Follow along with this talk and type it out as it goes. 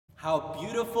How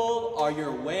beautiful are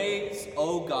your ways,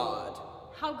 O God!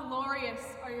 How glorious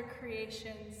are your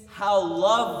creations! How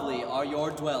lovely are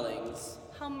your dwellings!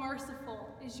 How merciful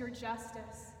is your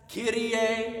justice!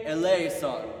 Kyrie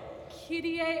eleison!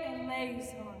 Kyrie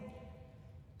eleison!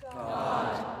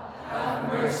 God,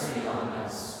 have mercy on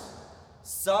us.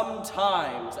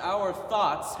 Sometimes our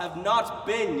thoughts have not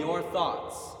been your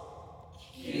thoughts.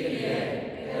 Kyrie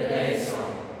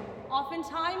eleison.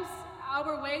 Oftentimes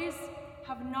our ways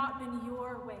have not been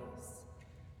your ways.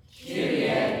 Kyrie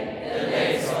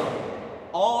eleison.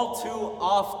 All too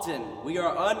often we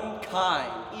are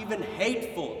unkind, even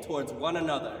hateful towards one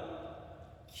another.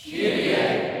 Kyrie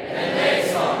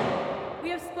eleison. We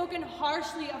have spoken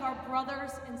harshly of our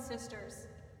brothers and sisters,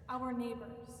 our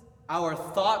neighbors. Our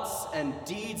thoughts and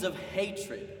deeds of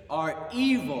hatred are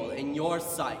evil in your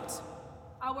sight.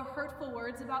 Our hurtful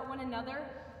words about one another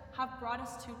have brought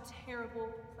us to terrible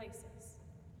places.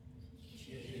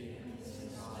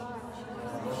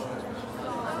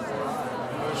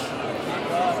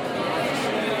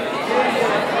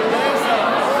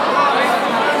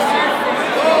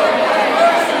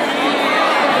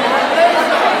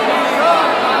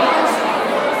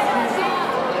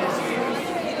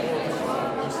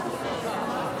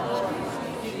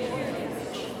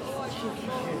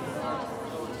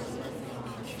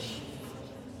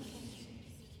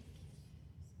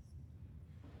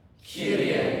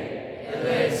 Kyrie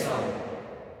eleison.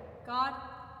 God,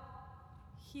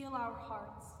 heal our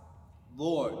hearts.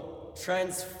 Lord,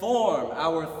 transform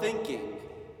our thinking.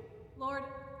 Lord,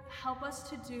 help us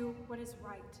to do what is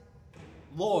right.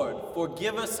 Lord,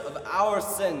 forgive us of our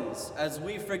sins as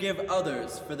we forgive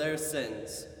others for their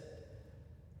sins.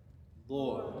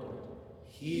 Lord,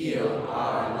 Heal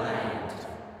our land.